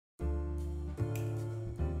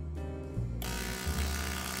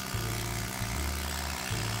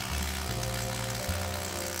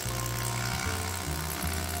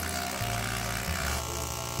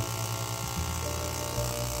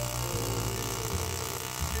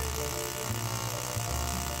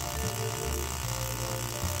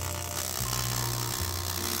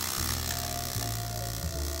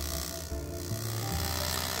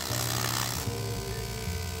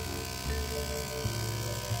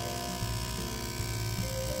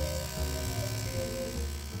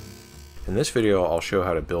In this video, I'll show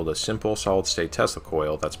how to build a simple solid-state Tesla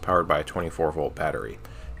coil that's powered by a 24-volt battery.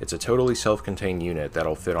 It's a totally self-contained unit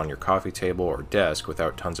that'll fit on your coffee table or desk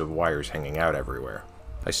without tons of wires hanging out everywhere.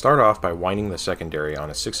 I start off by winding the secondary on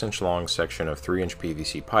a 6-inch long section of 3-inch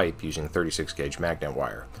PVC pipe using 36-gauge magnet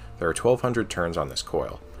wire. There are 1200 turns on this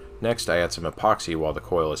coil. Next, I add some epoxy while the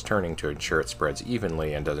coil is turning to ensure it spreads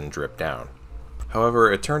evenly and doesn't drip down.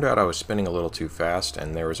 However, it turned out I was spinning a little too fast,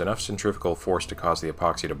 and there was enough centrifugal force to cause the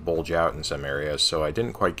epoxy to bulge out in some areas, so I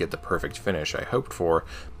didn't quite get the perfect finish I hoped for,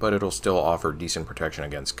 but it'll still offer decent protection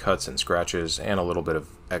against cuts and scratches, and a little bit of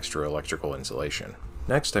extra electrical insulation.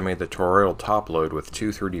 Next, I made the toroidal top load with two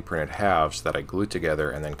 3D printed halves that I glued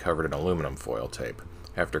together and then covered in aluminum foil tape.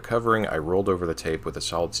 After covering, I rolled over the tape with a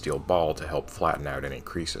solid steel ball to help flatten out any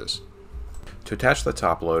creases. To attach the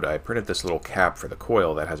top load, I printed this little cap for the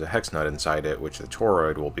coil that has a hex nut inside it which the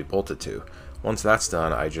toroid will be bolted to. Once that's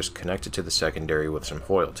done, I just connect it to the secondary with some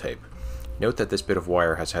foil tape. Note that this bit of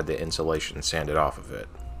wire has had the insulation sanded off of it.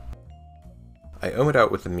 I ohm it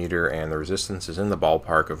out with the meter, and the resistance is in the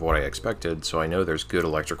ballpark of what I expected, so I know there's good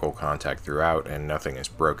electrical contact throughout and nothing is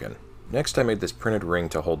broken. Next, I made this printed ring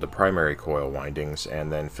to hold the primary coil windings,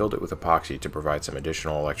 and then filled it with epoxy to provide some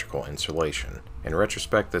additional electrical insulation. In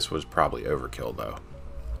retrospect, this was probably overkill though.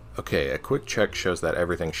 Okay, a quick check shows that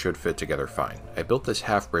everything should fit together fine. I built this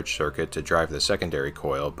half-bridge circuit to drive the secondary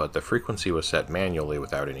coil, but the frequency was set manually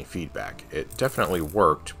without any feedback. It definitely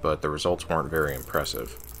worked, but the results weren't very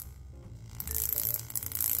impressive.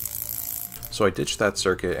 So I ditched that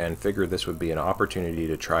circuit and figured this would be an opportunity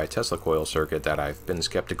to try a Tesla coil circuit that I've been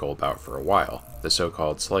skeptical about for a while, the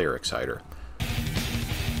so-called Slayer exciter.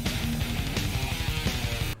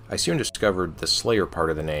 I soon discovered the Slayer part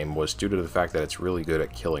of the name was due to the fact that it's really good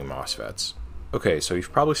at killing MOSFETs. Okay, so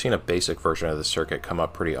you've probably seen a basic version of the circuit come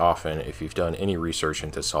up pretty often if you've done any research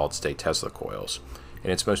into solid-state Tesla coils. In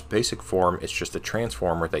its most basic form, it's just a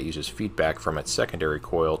transformer that uses feedback from its secondary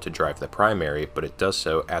coil to drive the primary, but it does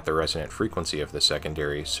so at the resonant frequency of the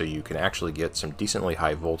secondary, so you can actually get some decently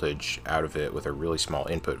high voltage out of it with a really small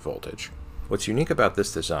input voltage. What's unique about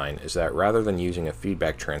this design is that rather than using a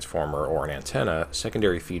feedback transformer or an antenna,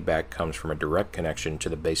 secondary feedback comes from a direct connection to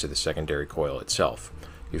the base of the secondary coil itself.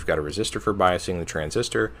 You've got a resistor for biasing the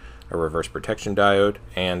transistor, a reverse protection diode,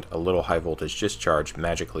 and a little high voltage discharge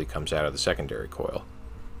magically comes out of the secondary coil.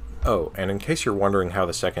 Oh, and in case you're wondering how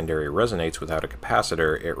the secondary resonates without a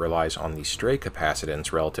capacitor, it relies on the stray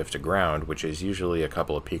capacitance relative to ground, which is usually a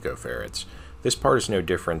couple of picofarads. This part is no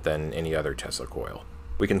different than any other Tesla coil.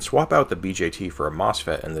 We can swap out the BJT for a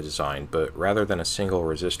MOSFET in the design, but rather than a single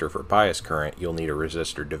resistor for bias current, you'll need a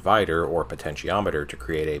resistor divider or potentiometer to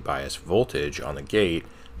create a bias voltage on the gate,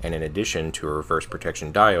 and in addition to a reverse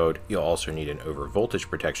protection diode, you'll also need an overvoltage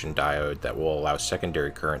protection diode that will allow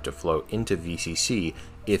secondary current to flow into VCC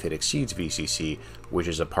if it exceeds VCC, which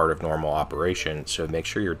is a part of normal operation, so make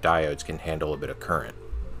sure your diodes can handle a bit of current.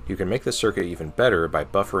 You can make the circuit even better by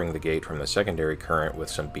buffering the gate from the secondary current with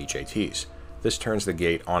some BJTs. This turns the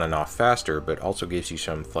gate on and off faster, but also gives you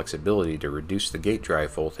some flexibility to reduce the gate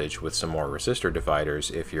drive voltage with some more resistor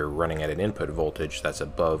dividers if you're running at an input voltage that's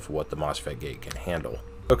above what the MOSFET gate can handle.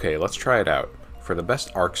 Okay, let's try it out. For the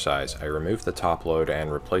best arc size, I removed the top load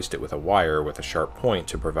and replaced it with a wire with a sharp point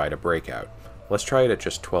to provide a breakout. Let's try it at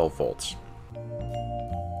just 12 volts.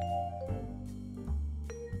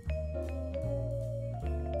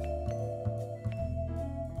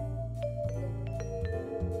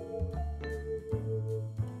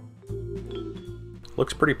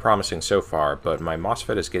 Looks pretty promising so far, but my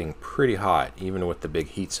MOSFET is getting pretty hot even with the big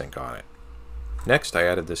heatsink on it. Next, I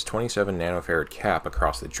added this 27 nanofarad cap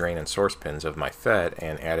across the drain and source pins of my FET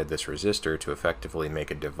and added this resistor to effectively make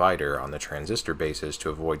a divider on the transistor bases to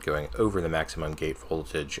avoid going over the maximum gate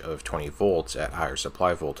voltage of 20 volts at higher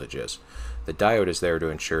supply voltages. The diode is there to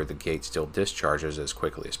ensure the gate still discharges as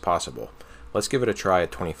quickly as possible. Let's give it a try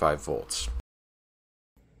at 25 volts.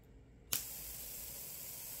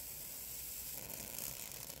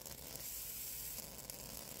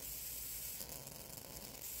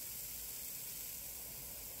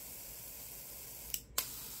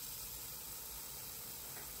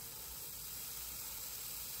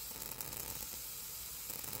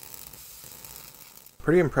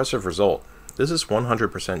 Pretty impressive result. This is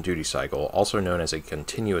 100% duty cycle, also known as a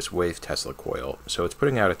continuous wave Tesla coil, so it's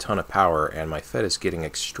putting out a ton of power, and my FET is getting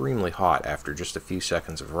extremely hot after just a few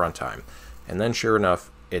seconds of runtime. And then sure enough,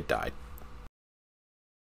 it died.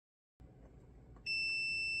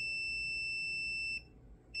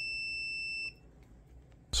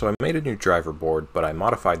 So I made a new driver board, but I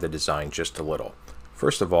modified the design just a little.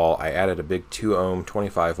 First of all, I added a big 2 ohm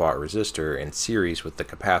 25 watt resistor in series with the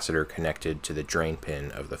capacitor connected to the drain pin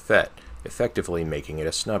of the FET, effectively making it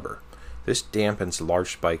a snubber. This dampens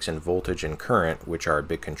large spikes in voltage and current, which are a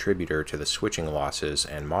big contributor to the switching losses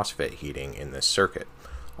and MOSFET heating in this circuit.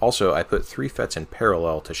 Also, I put 3 FETs in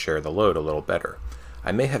parallel to share the load a little better.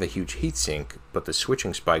 I may have a huge heatsink, but the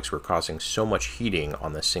switching spikes were causing so much heating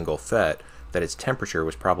on the single FET that its temperature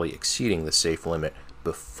was probably exceeding the safe limit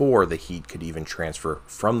before the heat could even transfer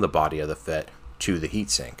from the body of the FET to the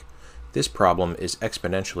heatsink. This problem is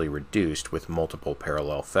exponentially reduced with multiple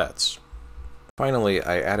parallel FETs. Finally,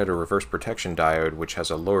 I added a reverse protection diode which has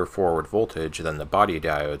a lower forward voltage than the body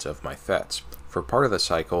diodes of my FETs. For part of the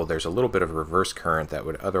cycle, there's a little bit of reverse current that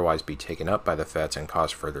would otherwise be taken up by the FETs and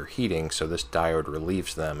cause further heating, so this diode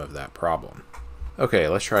relieves them of that problem. Okay,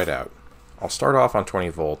 let's try it out. I'll start off on 20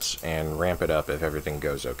 volts and ramp it up if everything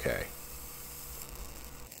goes okay.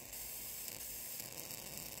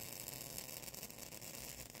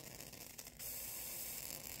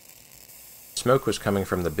 Smoke was coming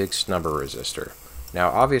from the big snubber resistor. Now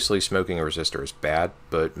obviously smoking a resistor is bad,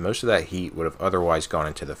 but most of that heat would have otherwise gone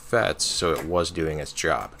into the FETs, so it was doing its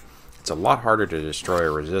job. It's a lot harder to destroy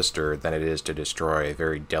a resistor than it is to destroy a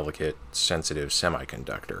very delicate, sensitive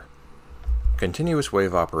semiconductor. Continuous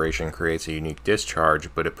wave operation creates a unique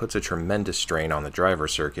discharge, but it puts a tremendous strain on the driver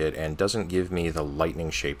circuit and doesn't give me the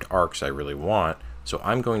lightning-shaped arcs I really want, so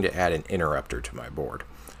I'm going to add an interrupter to my board.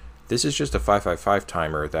 This is just a 555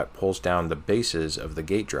 timer that pulls down the bases of the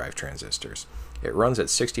gate drive transistors. It runs at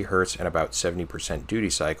 60 Hz and about 70% duty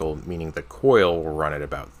cycle, meaning the coil will run at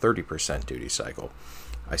about 30% duty cycle.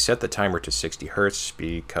 I set the timer to 60 Hz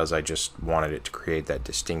because I just wanted it to create that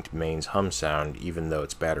distinct mains hum sound even though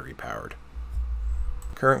it's battery powered.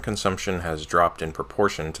 Current consumption has dropped in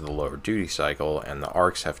proportion to the lower duty cycle, and the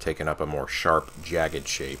arcs have taken up a more sharp, jagged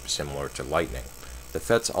shape similar to lightning. The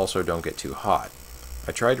FETs also don't get too hot.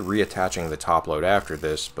 I tried reattaching the top load after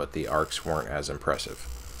this, but the arcs weren't as impressive.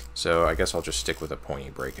 So I guess I'll just stick with a pointy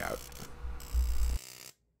breakout.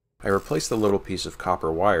 I replaced the little piece of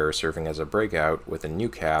copper wire serving as a breakout with a new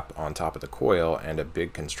cap on top of the coil and a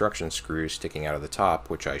big construction screw sticking out of the top,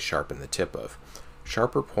 which I sharpened the tip of.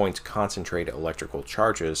 Sharper points concentrate electrical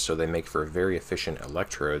charges, so they make for very efficient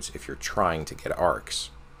electrodes if you're trying to get arcs.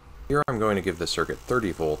 Here I'm going to give the circuit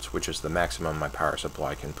 30 volts, which is the maximum my power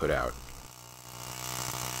supply can put out.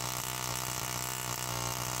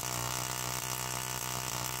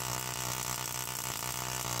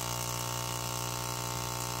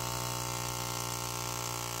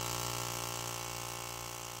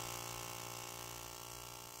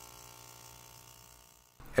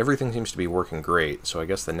 Everything seems to be working great, so I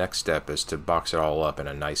guess the next step is to box it all up in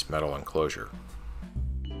a nice metal enclosure.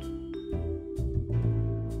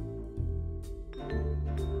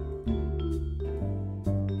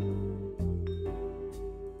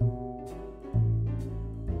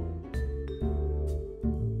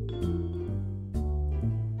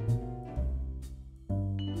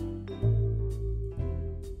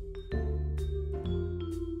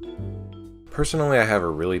 Personally, I have a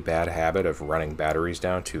really bad habit of running batteries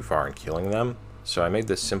down too far and killing them, so I made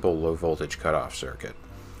this simple low voltage cutoff circuit.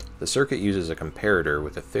 The circuit uses a comparator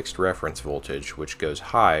with a fixed reference voltage which goes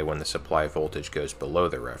high when the supply voltage goes below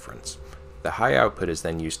the reference. The high output is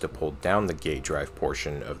then used to pull down the gate drive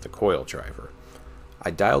portion of the coil driver.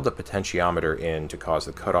 I dialed the potentiometer in to cause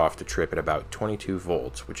the cutoff to trip at about 22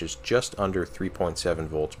 volts, which is just under 3.7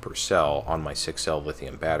 volts per cell on my 6-cell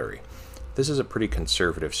lithium battery. This is a pretty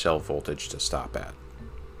conservative cell voltage to stop at.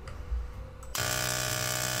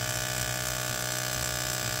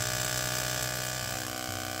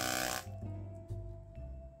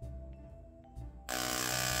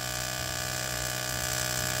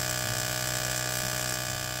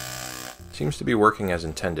 Seems to be working as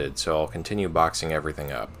intended, so I'll continue boxing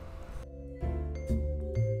everything up.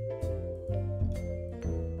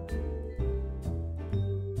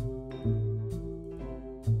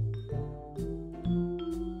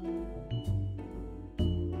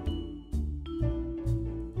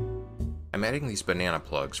 I'm adding these banana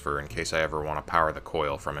plugs for in case I ever want to power the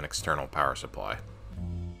coil from an external power supply.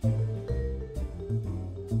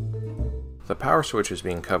 The power switch is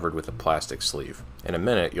being covered with a plastic sleeve. In a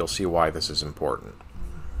minute, you'll see why this is important.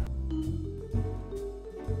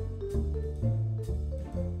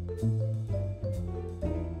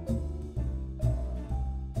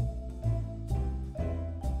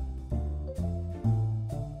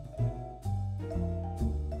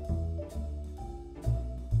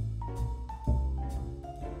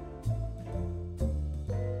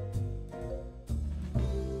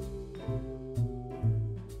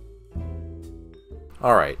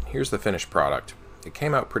 Alright, here's the finished product. It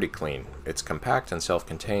came out pretty clean. It's compact and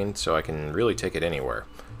self-contained, so I can really take it anywhere.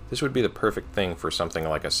 This would be the perfect thing for something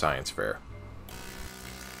like a science fair.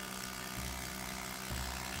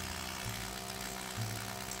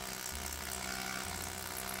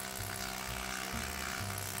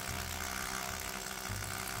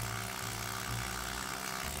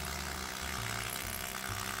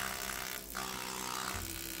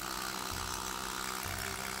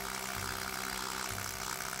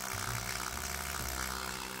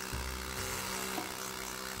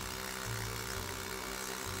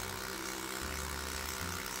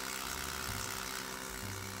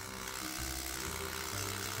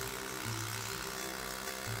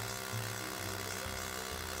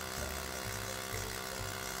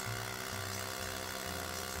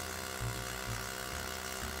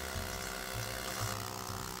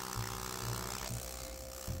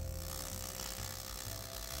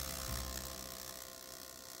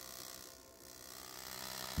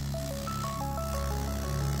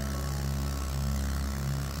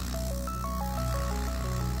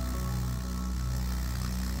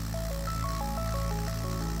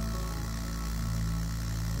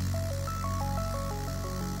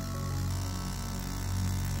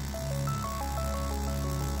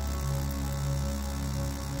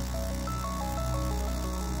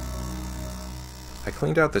 I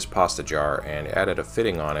cleaned out this pasta jar and added a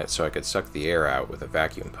fitting on it so I could suck the air out with a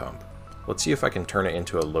vacuum pump. Let's see if I can turn it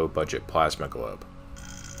into a low-budget plasma globe.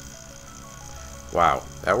 Wow,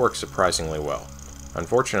 that works surprisingly well.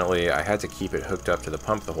 Unfortunately, I had to keep it hooked up to the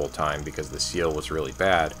pump the whole time because the seal was really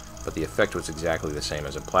bad, but the effect was exactly the same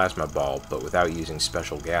as a plasma bulb, but without using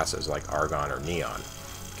special gases like argon or neon.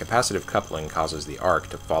 Capacitive coupling causes the arc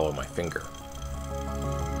to follow my finger.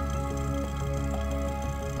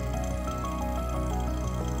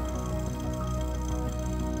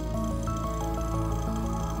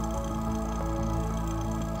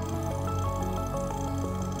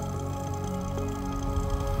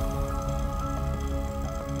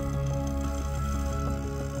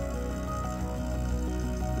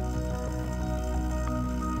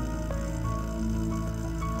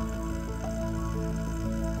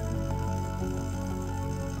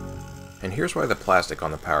 And here's why the plastic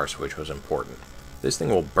on the power switch was important. This thing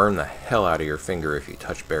will burn the hell out of your finger if you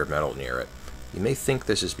touch bare metal near it. You may think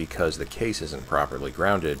this is because the case isn't properly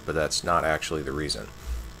grounded, but that's not actually the reason.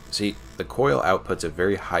 See, the coil outputs a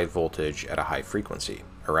very high voltage at a high frequency,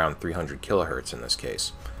 around 300 kHz in this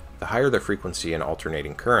case. The higher the frequency an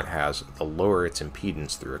alternating current has, the lower its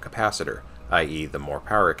impedance through a capacitor, i.e. the more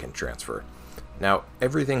power it can transfer. Now,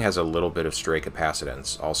 everything has a little bit of stray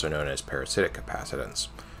capacitance, also known as parasitic capacitance.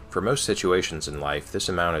 For most situations in life, this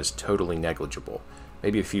amount is totally negligible,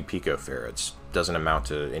 maybe a few picofarads. Doesn't amount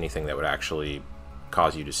to anything that would actually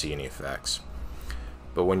cause you to see any effects.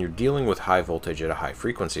 But when you're dealing with high voltage at a high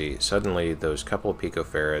frequency, suddenly those couple of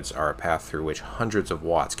picofarads are a path through which hundreds of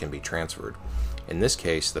watts can be transferred. In this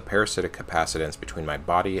case, the parasitic capacitance between my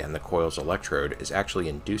body and the coil's electrode is actually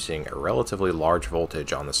inducing a relatively large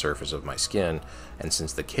voltage on the surface of my skin, and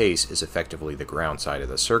since the case is effectively the ground side of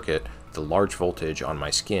the circuit, the large voltage on my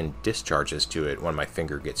skin discharges to it when my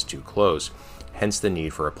finger gets too close, hence the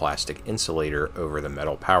need for a plastic insulator over the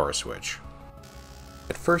metal power switch.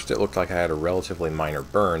 At first it looked like I had a relatively minor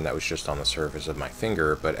burn that was just on the surface of my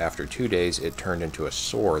finger, but after 2 days it turned into a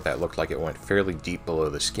sore that looked like it went fairly deep below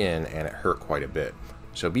the skin and it hurt quite a bit.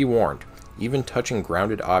 So be warned, even touching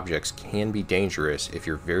grounded objects can be dangerous if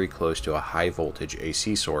you're very close to a high voltage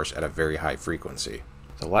AC source at a very high frequency.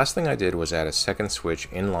 The last thing I did was add a second switch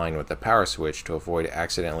in line with the power switch to avoid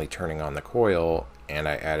accidentally turning on the coil, and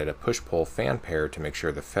I added a push-pull fan pair to make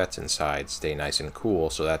sure the FETs inside stay nice and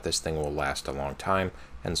cool so that this thing will last a long time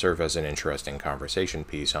and serve as an interesting conversation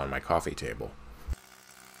piece on my coffee table.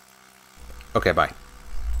 Okay, bye.